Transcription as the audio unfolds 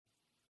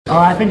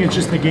I think it's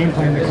just the game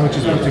plan the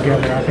coaches put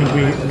together. I think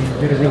we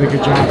did a really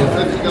good job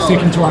of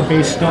sticking to our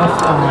base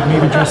stuff,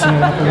 maybe dressing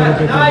it up a little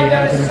bit than we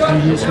had in the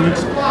previous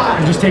weeks,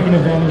 and just taking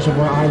advantage of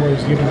what Iowa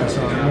was giving us.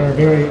 We're a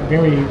very,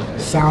 very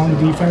sound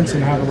defense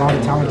and have a lot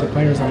of talented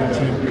players on that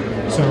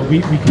team. So we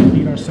can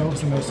beat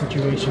ourselves in those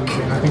situations,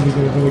 and I think we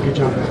did a really good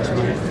job of that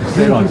tonight.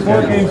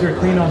 4 games are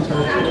clean on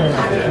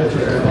turnovers.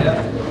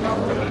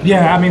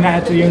 Yeah, I mean,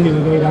 at the end of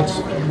the day, that's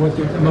what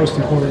the most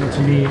important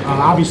to me.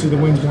 Obviously, the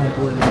win's more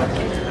important.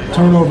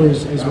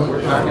 Turnovers is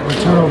what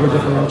turnover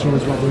differential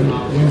is what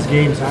wins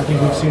games. I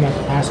think we've seen that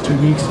the past 2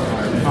 weeks.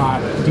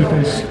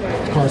 Defense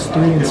caused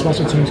 3 and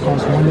special teams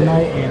caused 1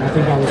 tonight, and I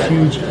think that was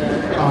huge.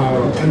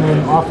 And then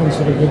offense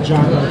did a good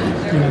job of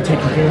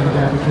taking care of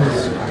that,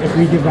 because if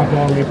we give that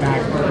ball right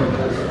back,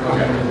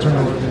 the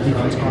turnover the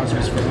defense caused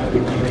us for that.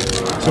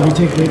 So we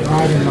take great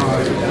pride in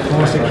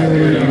ball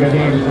security and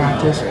game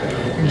practice.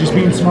 And just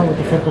being smart with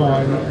the football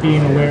and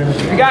being aware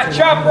of We got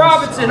Chop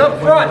Robinson up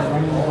front.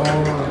 Running the ball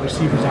and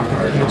receivers out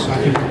there. So I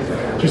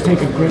think just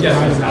take a great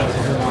pride in that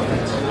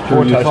offense.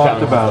 Drew,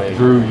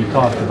 you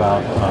talked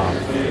about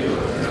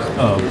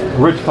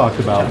Rich talked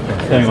about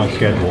staying on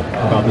schedule,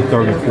 about the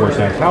 3rd and 4th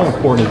downs. How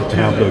important is it to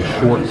have those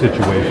short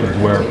situations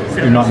where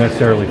you're not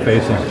necessarily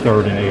facing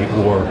 3rd and 8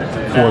 or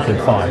 4th and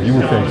 5? You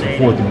were facing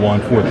 4th and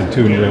 1, 4th and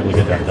 2, and you're able to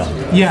get that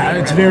done. Yeah,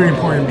 it's very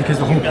important because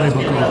the whole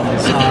playbook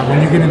opens.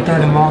 When you get in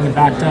 3rd and long and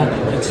backed up,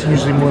 it's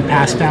usually more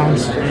pass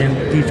downs, and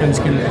defense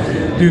can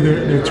do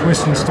their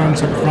twists and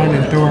stunts up front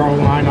and throw our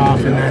O-line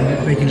off, and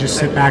then they can just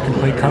sit back and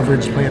play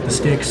coverage, play at the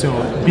stick. So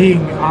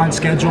being on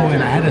schedule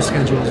and ahead of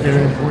schedule is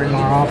very important in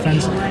our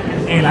offense.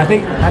 And I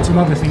think that's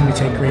another thing we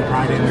take great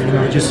pride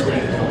in. Just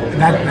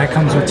that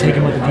comes with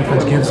taking what the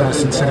defense gives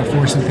us instead of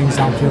forcing things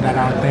downfield that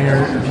aren't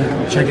there. If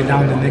you check it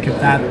down to nick at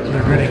that,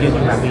 they're going to get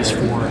you at least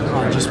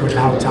 4, just with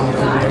how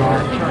talented they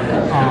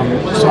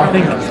are. So I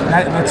think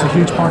that's a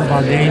huge part of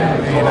our game,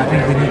 and I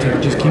think we need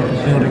to just keep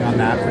building on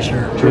that for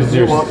sure. Could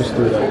you walk us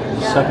through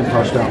that second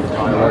touchdown to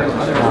Tyler?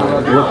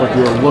 It looked like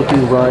you were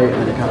looking right,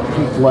 and it kind of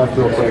peeked left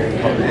real quick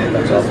and caught the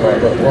defense off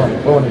guard.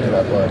 But going into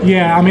that play.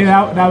 Yeah, I mean,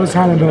 that was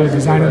kind of the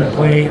design of the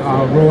play.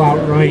 Roll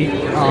out right.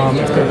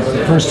 If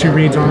the first 2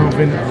 reads aren't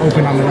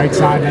open on the right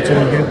side, that's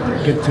when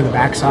we get to the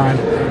backside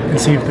and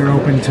see if they're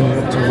open to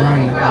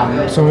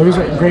run. So it was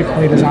a great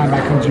play design by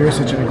Coach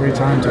Jurisic and a great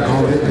time to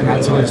call it in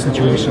that sort of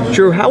situation.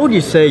 Drew, how would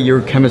you say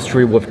your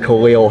chemistry with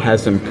Khalil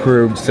has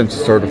improved since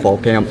the start of fall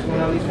camp?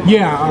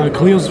 Yeah,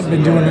 Khalil's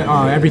been doing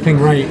everything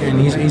right, and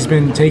he's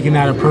been taking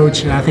that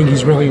approach, and I think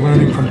he's really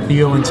learning from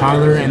Theo and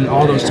Tyler and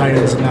all those tight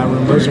ends in that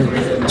room. Those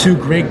are 2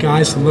 great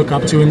guys to look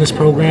up to in this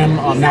program,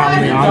 not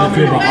only on the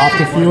field but off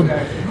the field.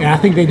 And I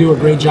think they do a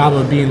great job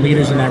of being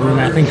leaders in that room.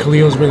 And I think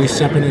Khalil's really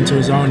stepping into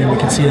his own, and we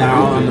can see that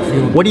out on the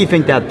field. What do you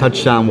think that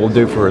touchdown will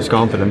do for his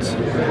confidence?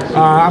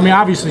 I mean,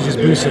 obviously just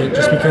boost it,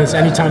 just because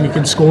anytime you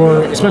can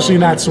score, especially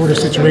in that sort of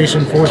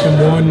situation, 4th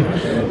and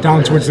 1,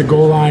 down towards the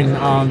goal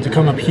line, to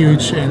come up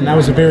huge. And that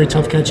was a very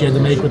tough catch he had to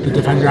make with the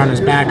defender on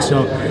his back.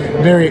 So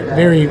very,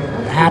 very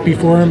happy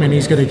for him, and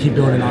he's going to keep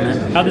building on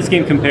it. How did this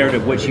game compare to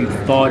what you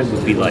thought it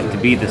would be like to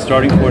be the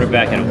starting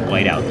quarterback in a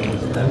whiteout game?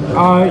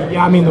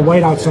 Yeah, I mean, the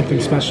whiteout's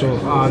something special.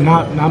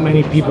 Not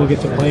many people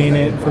get to play in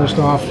it, first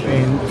off,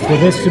 and for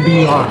this to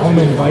be our home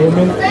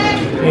environment,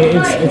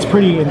 it's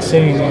pretty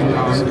insane.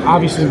 And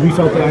obviously, we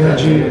felt the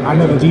energy. I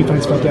know the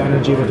defense felt the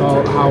energy with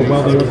how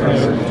well they were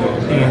playing.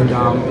 And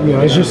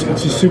it's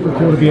just super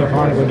cool to be a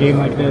part of a game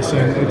like this,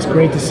 and it's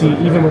great to see,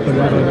 even with the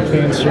weather, the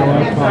fans show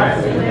up.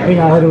 I think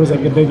I heard it was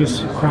like the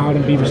biggest crowd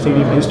in Beaver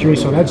Stadium history,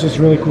 so that's just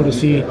really cool to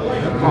see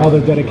all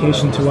their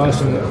dedication to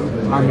us. And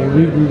I mean,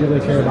 we really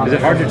care about it. Is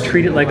it hard to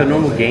treat it like a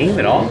normal game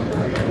at all?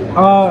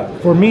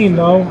 For me,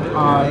 no.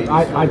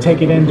 I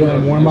take it in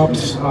during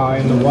warm-ups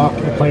and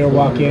the player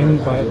walk in,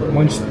 but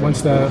once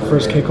the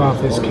first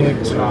kickoff is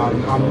kicked,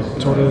 I'm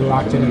totally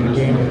locked in the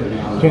game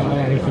and can't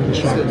let anything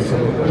distract me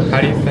from it.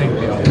 How do you think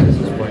the offense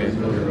is playing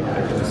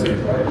this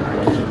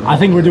game? I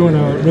think we're doing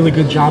a really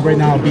good job right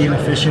now of being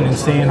efficient and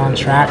staying on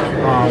track.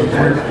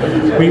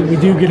 We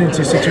do get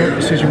into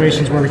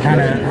situations where we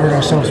kind of hurt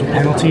ourselves with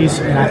penalties,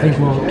 and I think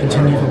we'll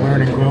continue to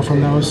learn and grow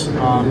from those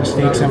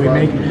mistakes that we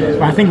make.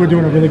 But I think we're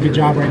doing a really good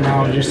job right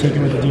now of just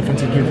taking what the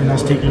defense has given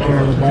us, taking care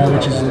of the ball,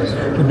 which is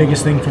the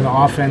biggest thing for the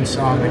offense,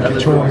 and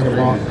controlling the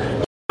ball.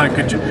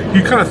 Could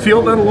you kind of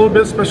feel that a little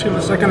bit, especially in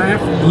the second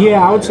half?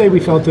 Yeah, I would say we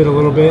felt it a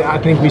little bit. I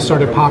think we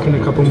started popping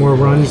a couple more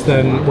runs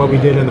than what we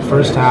did in the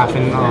first half,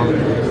 and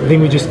I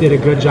think we just did a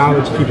good job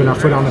of keeping our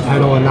foot on the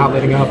pedal and not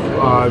letting up,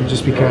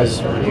 just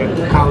because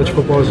college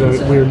football is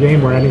a weird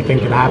game where anything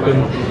can happen.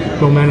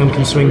 Momentum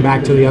can swing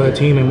back to the other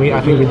team, and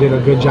I think we did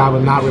a good job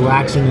of not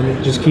relaxing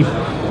and just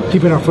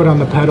keeping our foot on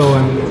the pedal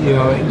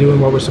and doing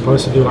what we're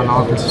supposed to do on the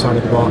offensive side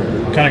of the ball.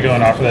 Kind of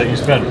going off of that, you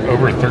spent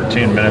over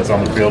 13 minutes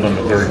on the field in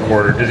the third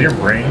quarter. Does your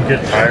brain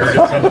get tired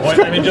at some point?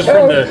 I mean, just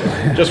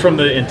from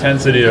the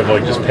intensity of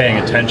just paying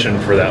attention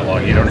for that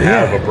long, you don't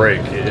have a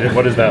break.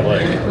 What is that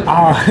like?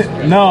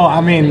 No, I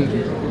mean,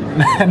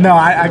 no.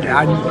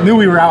 I knew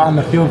we were out on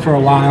the field for a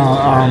while.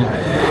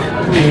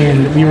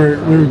 and we were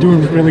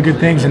doing really good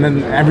things. And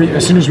then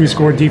as soon as we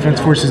scored, defense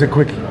forces a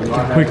quick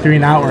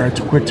 3-and-out or a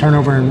quick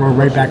turnover, and we're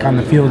right back on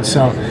the field.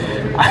 So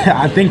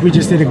I think we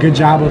just did a good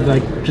job of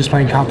just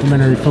playing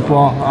complementary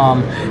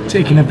football,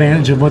 taking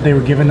advantage of what they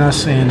were giving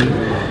us, and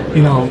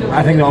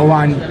I think the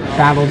O-line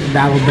battled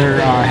their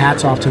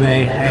hats off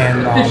today,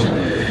 and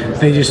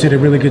they just did a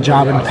really good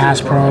job in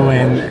pass pro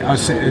and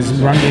us as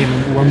run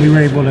game. When we were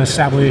able to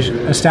establish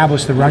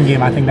the run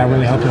game, I think that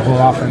really helped the whole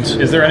offense.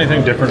 Is there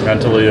anything different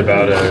mentally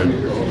about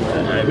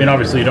I mean,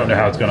 obviously you don't know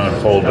how it's going to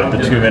unfold, but the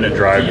 2-minute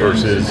drive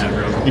versus,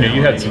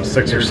 you had some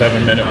 6 or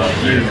 7 minute ones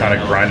where you're kind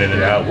of grinding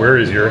it out. Where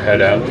is your head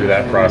at through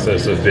that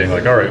process of being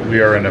like, all right, we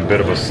are in a bit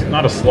of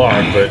not a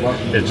slog, but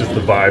it's just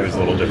the vibe is a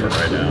little different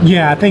right now?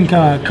 Yeah, I think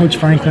Coach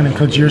Franklin and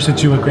Coach Yersa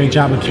do a great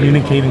job of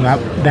communicating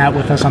that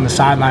with us on the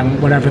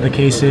sideline, whatever the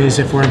case is.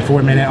 If we're in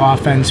 4-minute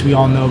offense, we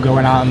all know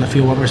going out on the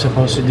field what we're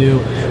supposed to do.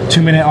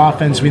 2-minute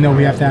offense, we know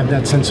we have to have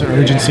that sense of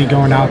urgency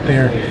going out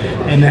there.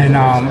 And then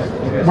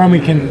when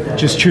we can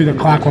just chew the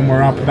clock when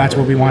we're up, that's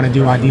what we want to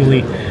do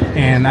ideally.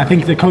 And I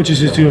think the coaches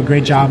just do a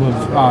great job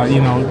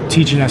of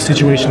teaching us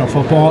situational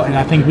football, and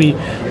I think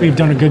we've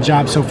done a good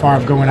job so far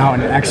of going out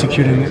and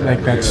executing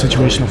that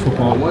situational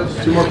football.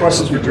 2 more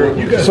questions for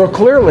Drew. So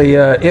clearly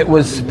it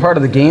was part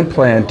of the game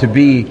plan to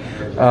be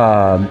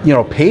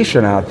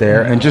patient out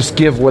there and just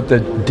give what the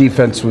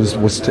defense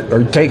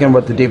or taking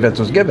what the defense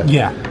was given.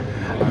 Yeah,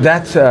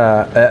 that's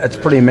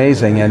pretty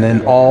amazing. And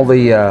then all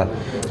the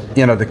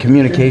the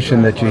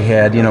communication that you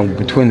had,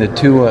 between the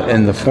 2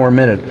 and the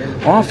 4-minute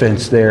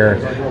offense there,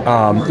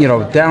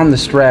 down the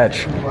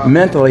stretch,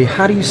 mentally,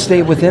 how do you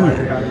stay within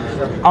that?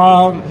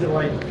 I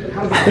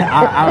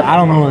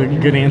don't know a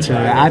good answer to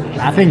that.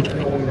 I think,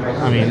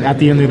 at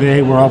the end of the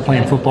day, we're all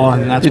playing football,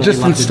 and that's what we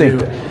like to do.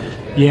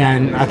 Yeah,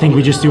 and I think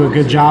we just do a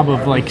good job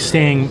of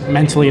staying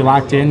mentally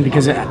locked in,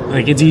 because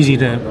it's easy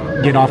to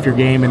get off your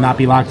game and not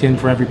be locked in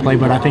for every play.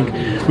 But I think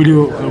we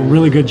do a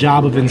really good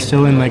job of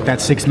instilling that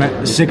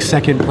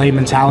 6-second play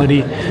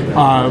mentality,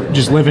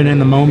 just living in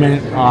the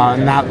moment,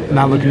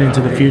 not looking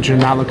into the future,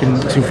 not looking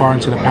too far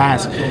into the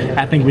past.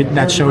 I think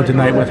that showed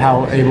tonight with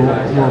how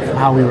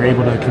we were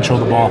able to control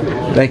the ball.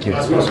 Thank you.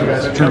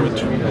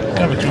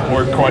 I have a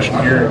 2-part question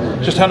here.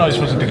 Just how nice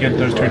was it to get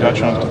those 2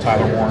 touchdowns to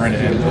Tyler Warren?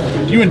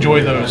 And do you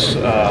enjoy those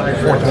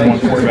 4th and 1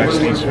 quarterback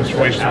sneak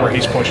situations where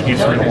he's pushing you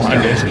through the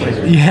line,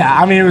 basically?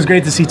 Yeah, it was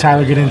great to see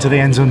Tyler get into the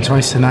end zone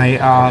twice tonight.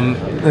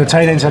 The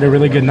tight ends had a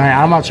really good night.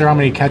 I'm not sure how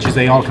many catches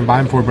they all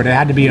combined for, but it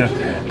had to be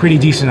a pretty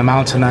decent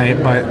amount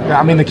tonight. But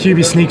the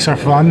QB sneaks are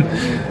fun.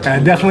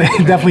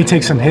 Definitely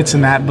take some hits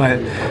in that, but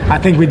I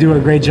think we do a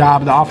great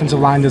job. The offensive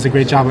line does a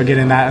great job of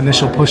getting that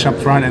initial push up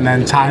front, and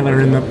then Tyler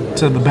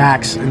to the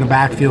backs in the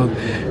backfield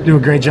do a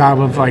great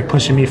job of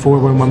pushing me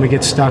forward when we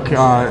get stuck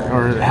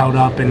or held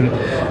up, and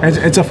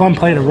it's a fun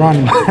play to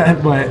run,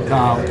 but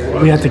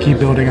we have to keep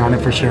building on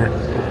it for sure.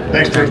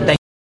 Thanks, Drew.